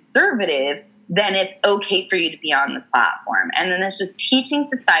conservative, then it's okay for you to be on the platform. And then it's just teaching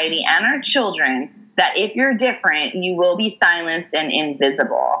society and our children that if you're different, you will be silenced and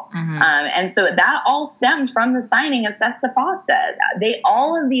invisible. And so that all stems from the signing of SESTA FOSTA.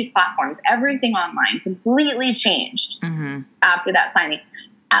 All of these platforms, everything online completely changed after that signing.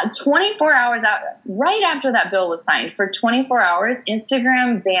 24 hours out, right after that bill was signed, for 24 hours,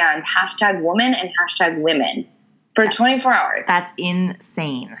 Instagram banned #woman and #women for 24 hours. That's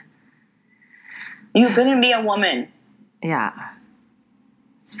insane. You couldn't be a woman. Yeah.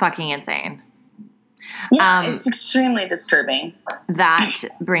 It's fucking insane. Yeah, it's extremely disturbing. That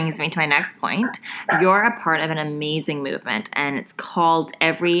brings me to my next point. You're a part of an amazing movement, and it's called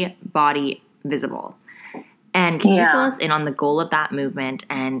Everybody Visible. And can you fill us in on the goal of that movement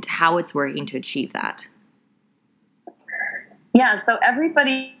and how it's working to achieve that? Yeah, so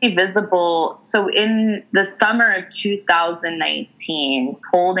Everybody Visible. So in the summer of 2019,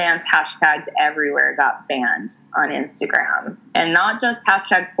 pole dance hashtags everywhere got banned on Instagram. And not just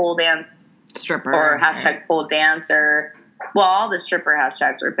 #pole dance stripper or #pole dancer. Well, all the stripper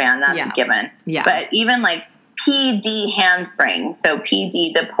hashtags were banned. That's a given. Yeah. But even like PD handspring. So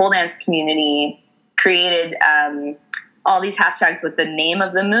PD, the pole dance community, created all these hashtags with the name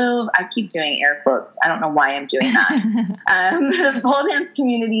of the move. I keep doing air quotes. I don't know why I'm doing that. The pole dance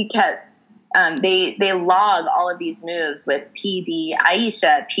community kept, they log all of these moves with PD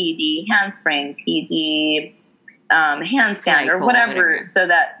Aisha, PD handspring, PD handstand, or whatever. So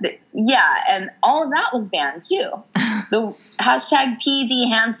that, and all of that was banned too. The #PD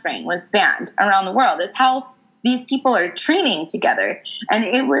handspring was banned around the world. It's how these people are training together. And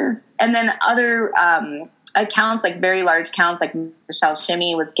then other accounts, like very large accounts, like Michelle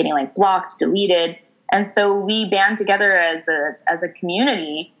Shimmy was getting like blocked, deleted. And so we band together as a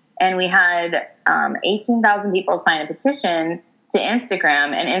community, and we had 18,000 people sign a petition to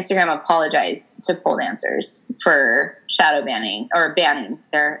Instagram, and Instagram apologized to pole dancers for shadow banning or banning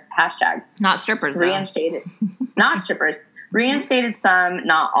their hashtags. Not strippers, reinstated. Not strippers. Reinstated some,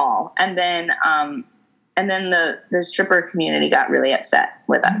 not all. And then the stripper community got really upset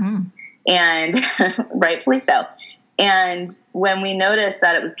with us, and rightfully so. And when we noticed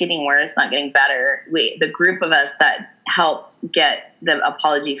that it was getting worse, not getting better, the group of us that helped get the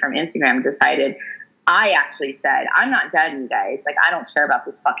apology from Instagram decided, I actually said, I'm not done, you guys. Like, I don't care about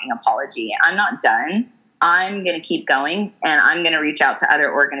this fucking apology. I'm not done. I'm going to keep going, and I'm going to reach out to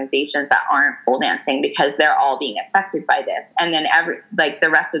other organizations that aren't pole dancing, because they're all being affected by this. And then the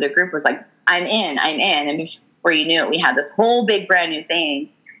rest of the group was like, I'm in. And before you knew it, we had this whole big brand new thing.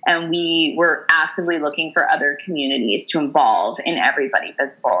 And we were actively looking for other communities to involve in Everybody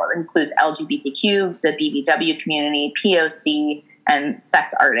Visible. It includes LGBTQ, the BBW community, POC, and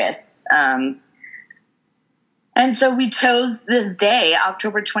sex artists. And so we chose this day,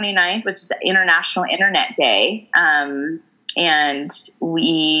 October 29th, which is International Internet Day. And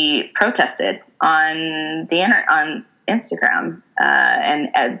we protested on Instagram. And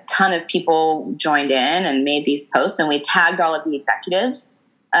a ton of people joined in and made these posts. And we tagged all of the executives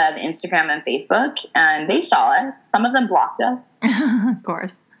of Instagram and Facebook, and they saw us. Some of them blocked us. Of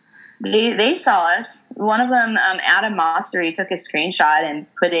course. They saw us. One of them, Adam Mosseri, took a screenshot and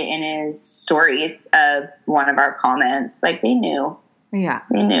put it in his stories of one of our comments. Like, they knew. Yeah.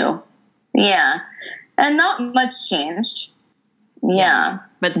 They knew. Yeah. And not much changed. Yeah.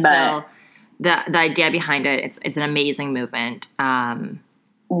 But still, the idea behind it, it's an amazing movement.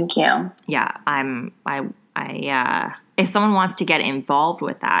 Thank you. Yeah. If someone wants to get involved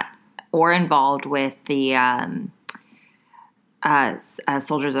with that, or involved with the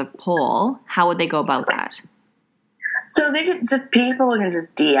Soldiers of Pole, how would they go about that? So people can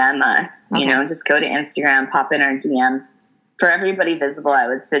just DM us, just go to Instagram, pop in our DM. For Everybody Visible, I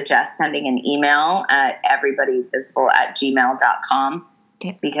would suggest sending an email at everybodyvisible@gmail.com.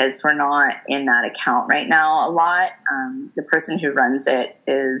 Okay. Because we're not in that account right now a lot. The person who runs it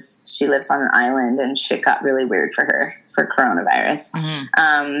she lives on an island, and shit got really weird for her for coronavirus.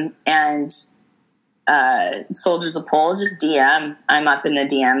 And Soldiers of Pole, just DM. I'm up in the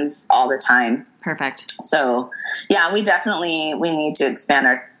DMs all the time. Perfect. So yeah, we need to expand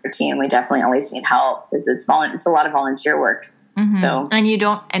our team. We definitely always need help, because it's a lot of volunteer work. So, and you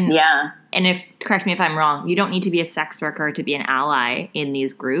don't, and correct me if I'm wrong, you don't need to be a sex worker to be an ally in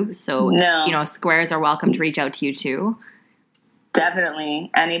these groups. So, squares are welcome to reach out to you too. Definitely.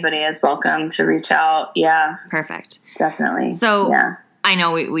 Anybody is welcome to reach out. Yeah. Perfect. Definitely. So, yeah. I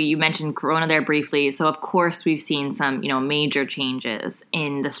know you mentioned Corona there briefly. So, of course, we've seen some, major changes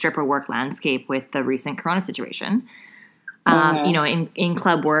in the stripper work landscape with the recent Corona situation. In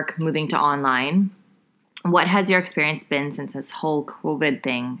club work, moving to online. What has your experience been since this whole COVID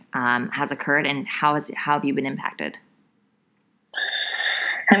thing has occurred, and how have you been impacted?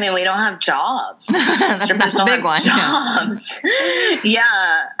 I mean, we don't have jobs. Strippers don't have jobs.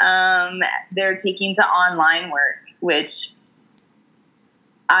 Yeah. They're taking to online work, which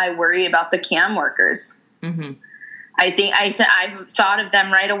I worry about the cam workers. Mm-hmm. I think I've thought of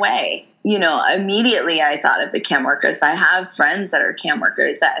them right away. You know, immediately I thought of the cam workers. I have friends that are cam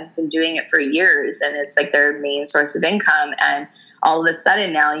workers that have been doing it for years, and it's like their main source of income. And all of a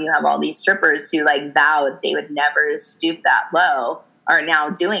sudden now you have all these strippers who like vowed they would never stoop that low are now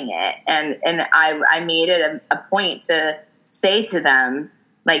doing it. And I made it a point to say to them,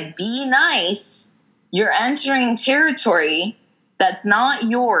 like, be nice. You're entering territory that's not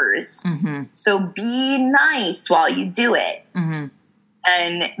yours. Mm-hmm. So be nice while you do it. Mm-hmm.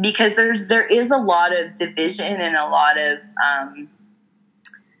 And because there is a lot of division and a lot of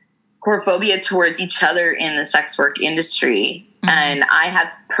whorephobia towards each other in the sex work industry. Mm-hmm. And I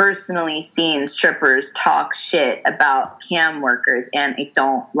have personally seen strippers talk shit about cam workers, and I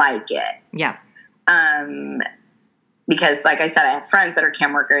don't like it. Yeah. Because like I said, I have friends that are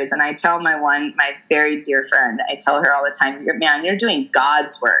cam workers, and I tell my very dear friend, I tell her all the time, you're doing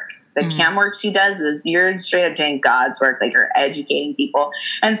God's work. The mm-hmm. cam work she does is you're straight up doing God's work. Like, you're educating people.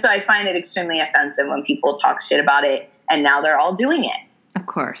 And so I find it extremely offensive when people talk shit about it, and now they're all doing it. Of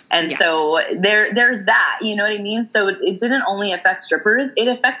course. And so there's that, you know what I mean? So it didn't only affect strippers. It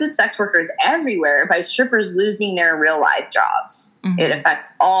affected sex workers everywhere by strippers losing their real life jobs. Mm-hmm. It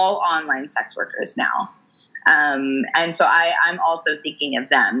affects all online sex workers now. And so I'm also thinking of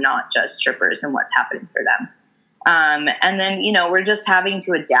them, not just strippers and what's happening for them. And then, you know, we're just having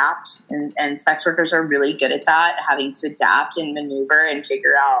to adapt, and sex workers are really good at that, having to adapt and maneuver and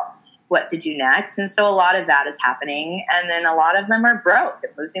figure out what to do next. And so a lot of that is happening. And then a lot of them are broke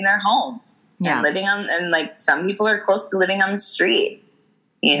and losing their homes and living on, and like some people are close to living on the street,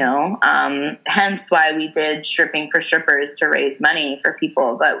 you know, hence why we did stripping for strippers to raise money for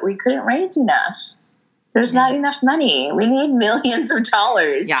people, but we couldn't raise enough. There's not enough money. We need millions of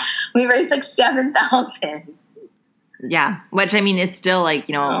dollars. Yeah. We raised like 7,000. Yeah. Which, I mean, it's still like,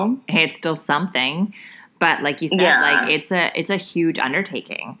 you know, hey, it's still something, but like you said, like it's a huge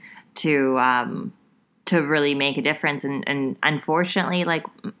undertaking to really make a difference. And unfortunately, like,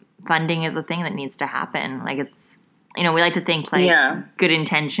 funding is a thing that needs to happen. Like, it's, you know, we like to think like good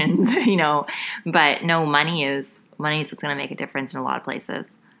intentions, you know, but no, money is what's going to make a difference in a lot of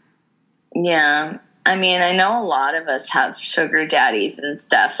places. Yeah. I mean, I know a lot of us have sugar daddies and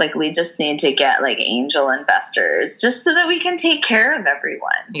stuff. Like, we just need to get like angel investors just so that we can take care of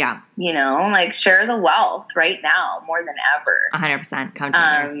everyone. Yeah. You know, like, share the wealth right now more than ever. 100% come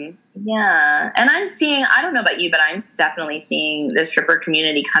together. Yeah. And I'm seeing, I don't know about you, but I'm definitely seeing the stripper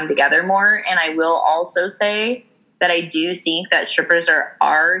community come together more. And I will also say that I do think that strippers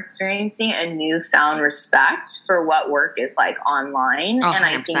are experiencing a newfound respect for what work is like online. 100%. And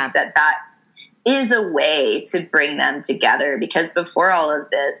I think that is a way to bring them together, because before all of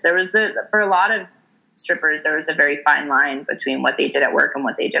this, for a lot of strippers, there was a very fine line between what they did at work and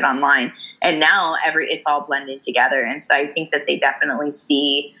what they did online. And now it's all blended together. And so I think that they definitely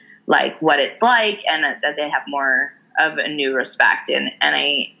see like what it's like, and that they have more of a new respect. And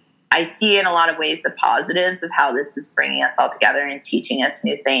I see in a lot of ways the positives of how this is bringing us all together and teaching us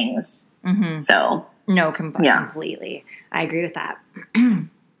new things. Mm-hmm. So no, completely. I agree with that.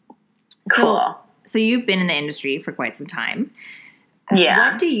 Cool. So you've been in the industry for quite some time.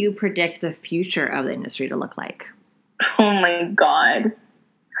 Yeah. What do you predict the future of the industry to look like? Oh my God.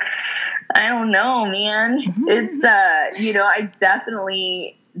 I don't know, man. Mm-hmm. It's, you know, I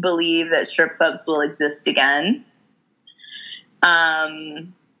definitely believe that strip clubs will exist again. I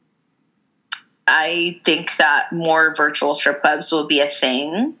think that more virtual strip clubs will be a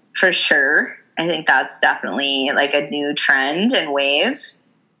thing for sure. I think that's definitely like a new trend and wave.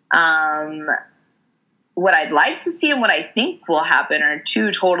 What I'd like to see and what I think will happen are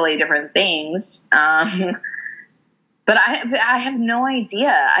two totally different things. But I have no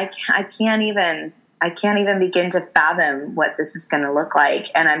idea. I can't even begin to fathom what this is going to look like.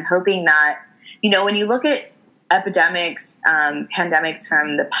 And I'm hoping that, you know, when you look at epidemics, pandemics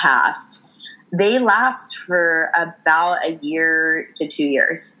from the past, they last for about a year to 2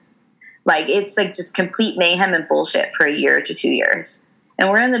 years. Like, it's like just complete mayhem and bullshit for a year to 2 years. And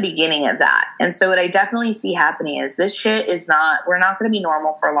we're in the beginning of that. And so what I definitely see happening is this shit we're not going to be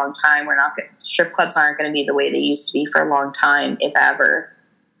normal for a long time. Strip clubs aren't going to be the way they used to be for a long time, if ever.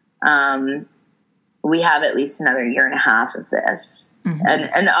 We have at least another year and a half of this. Mm-hmm.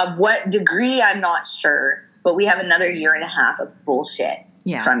 And of what degree, I'm not sure, but we have another year and a half of bullshit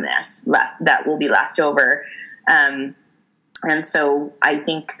from this that will be left over. And so I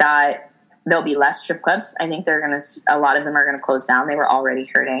think that there'll be less strip clubs. I think a lot of them are going to close down. They were already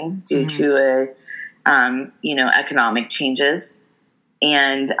hurting due to economic changes.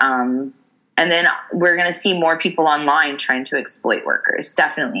 And then we're going to see more people online trying to exploit workers.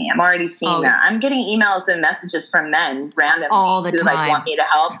 Definitely. I'm already seeing that. I'm getting emails and messages from men randomly all the who time. want me to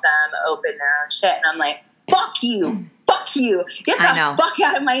help them open their own shit. And I'm like, fuck you. Fuck you. Get the fuck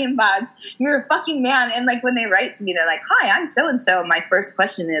out of my inbox. You're a fucking man. And when they write to me, they're like, hi, I'm so-and-so. My first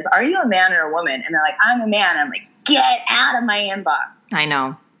question is, are you a man or a woman? And they're like, I'm a man. I'm like, get out of my inbox. I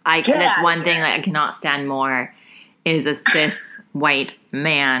know. That's one thing that I cannot stand more is a cis white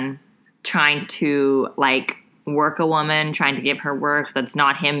man trying to work a woman, trying to give her work that's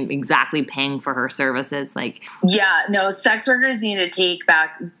not him exactly paying for her services. Sex workers need to take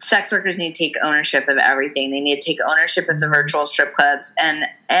ownership of everything. They need to take ownership of the virtual strip clubs.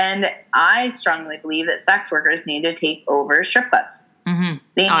 And I strongly believe that sex workers need to take over strip clubs. Mm-hmm.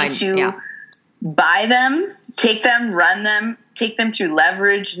 They need to buy them, take them, run them, take them through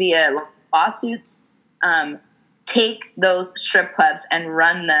leverage via lawsuits, take those strip clubs and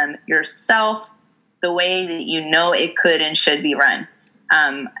run them yourself the way that it could and should be run.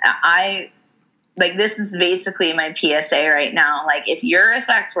 This is basically my PSA right now. If you're a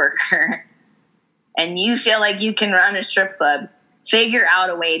sex worker and you feel like you can run a strip club, figure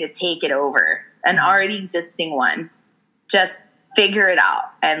out a way to take it over, an already existing one. Just figure it out,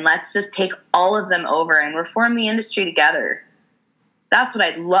 and let's just take all of them over and reform the industry together. That's what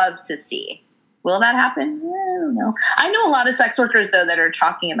I'd love to see. Will that happen? I don't know. I know a lot of sex workers, though, that are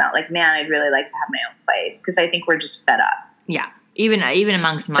talking about, man, I'd really like to have my own place, because I think we're just fed up. Yeah. Even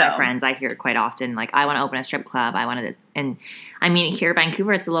amongst my friends, I hear it quite often. I want to open a strip club. I wanted to, and I mean, here in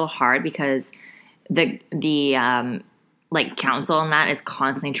Vancouver, it's a little hard because the council and that is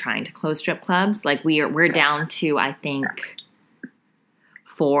constantly trying to close strip clubs. We're down to, I think,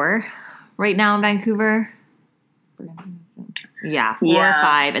 4 right now in Vancouver. Yeah, 4 or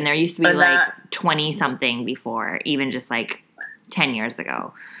 5, and there used to be 20 something before, even just 10 years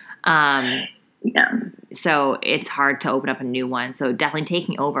ago. So it's hard to open up a new one. So definitely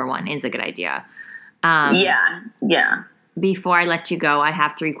taking over one is a good idea. Before I let you go, I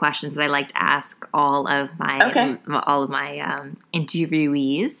have 3 questions that I like to ask all of my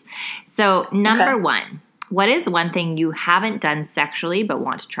interviewees. So number 1, what is one thing you haven't done sexually but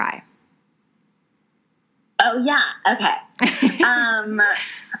want to try? Oh, yeah. Okay.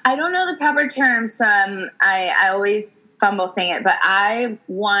 I don't know the proper term, so I always fumble saying it, but I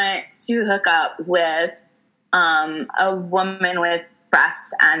want to hook up with a woman with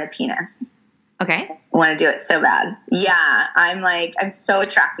breasts and a penis. Okay. I want to do it so bad. Yeah. I'm so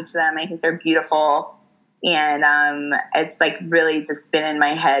attracted to them. I think they're beautiful. And it's really just been in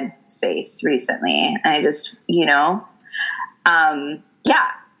my head space recently. I just,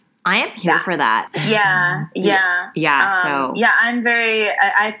 I am here for that. Yeah.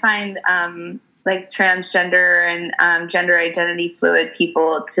 I find transgender and gender identity fluid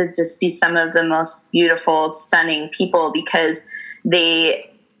people to just be some of the most beautiful, stunning people, because they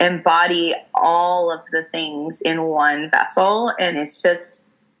embody all of the things in one vessel, and it's just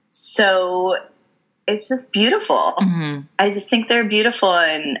beautiful. Mm-hmm. I just think they're beautiful,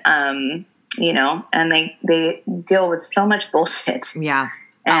 and and they deal with so much bullshit. Yeah.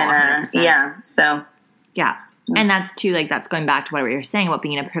 And and that's too, that's going back to what we were saying about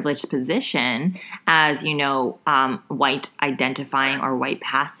being in a privileged position as, white identifying or white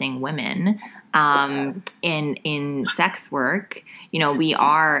passing women in sex work. We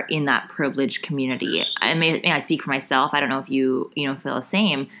are in that privileged community. I speak for myself. I don't know if you feel the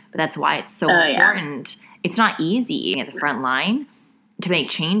same, but that's why it's so important. Yeah. It's not easy at the front line to make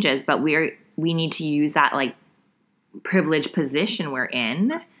changes, but we need to use that privileged position we're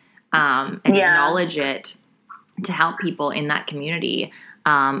in and acknowledge it to help people in that community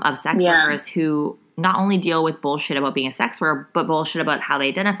of sex workers who not only deal with bullshit about being a sex worker, but bullshit about how they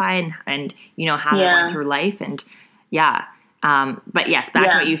identify and how they went through life. And but yes, back to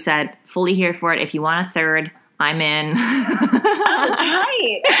what you said, fully here for it. If you want a third, I'm in. Oh,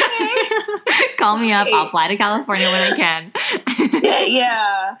 tight. Okay. Call me up. I'll fly to California when I can.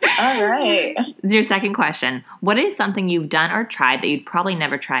 Yeah. All right. Your second question. What is something you've done or tried that you'd probably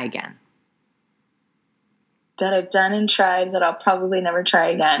never try again? That I've done and tried that I'll probably never try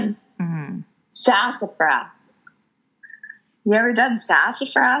again. Mm-hmm. Sassafras. You ever done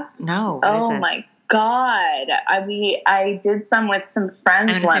sassafras? No. Oh, my God. I did some with some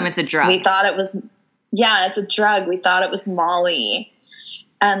friends once. It's a drug. We thought it was... Yeah, it's a drug. We thought it was Molly.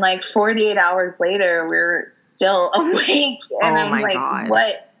 And 48 hours later, we're still awake. And I'm like, God.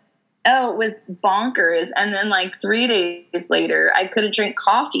 Oh, it was bonkers. And then like 3 days later, I couldn't drink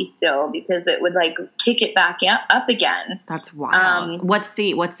coffee still because it would like kick it back up again. That's wild. What's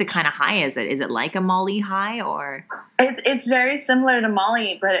the kind of high is it? Is it like a Molly high or? It's very similar to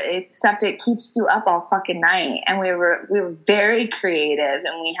Molly, but except it keeps you up all fucking night. And we were very creative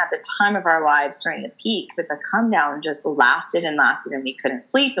and we had the time of our lives during the peak, but the come down just lasted and lasted and we couldn't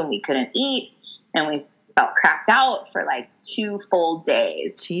sleep and we couldn't eat and we felt cracked out for like 2 full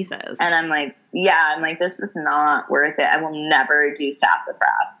days. Jesus. And I'm like, this is not worth it. I will never do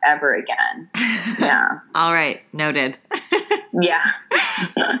sassafras ever again. Yeah. All right. Noted. Yeah.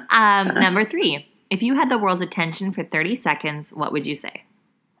 Number 3, if you had the world's attention for 30 seconds, what would you say?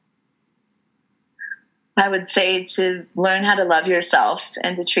 I would say to learn how to love yourself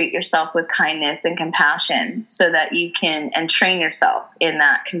and to treat yourself with kindness and compassion so that you can, and train yourself in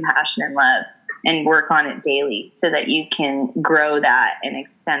that compassion and love. And work on it daily so that you can grow that and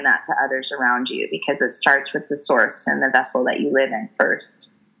extend that to others around you because it starts with the source and the vessel that you live in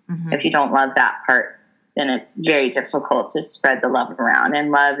first. Mm-hmm. If you don't love that part, then it's very difficult to spread the love around.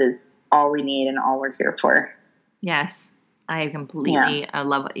 And love is all we need and all we're here for. Yes, I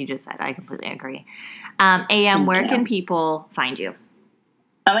love what you just said. I completely agree. AM, where can people find you?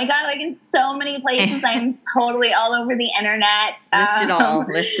 Oh my God, like in so many places. I'm totally all over the internet.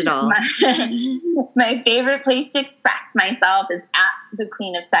 List it all. My favorite place to express myself is at The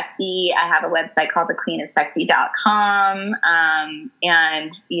Queen of Sexy. I have a website called thequeenofsexy.com.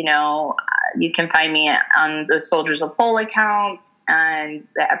 And, you can find me on the Soldiers of Pole account and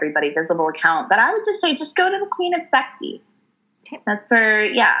the Everybody Visible account. But I would just say, just go to The Queen of Sexy. That's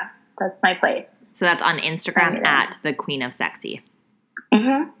where, that's my place. So that's on Instagram at The Queen of Sexy.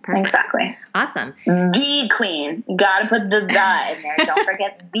 Mm-hmm. Perfect. Exactly. Awesome. The queen. Gotta put the in there. Don't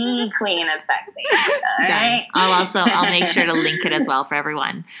forget the Queen of Sexy. All right. I'll make sure to link it as well for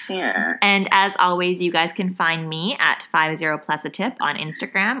everyone. Yeah. And as always, you guys can find me at 50plusatip on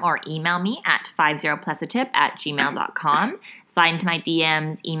Instagram or email me at 50plusatip@gmail.com. Slide into my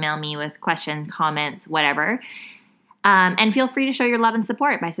DMs, email me with questions, comments, whatever. And feel free to show your love and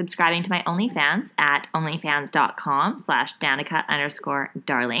support by subscribing to my OnlyFans at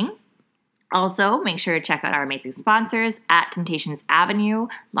onlyfans.com/Danica_darling. Also, make sure to check out our amazing sponsors at Temptations Avenue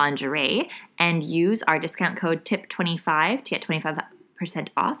Lingerie and use our discount code TIP25 to get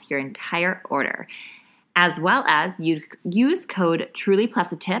 25% off your entire order. As well as use code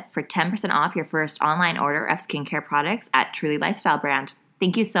TrulyPlusATip for 10% off your first online order of skincare products at Truly Lifestyle Brand.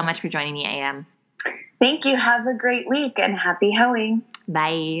 Thank you so much for joining me, AM. Thank you. Have a great week and happy hoeing.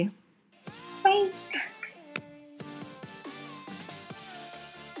 Bye.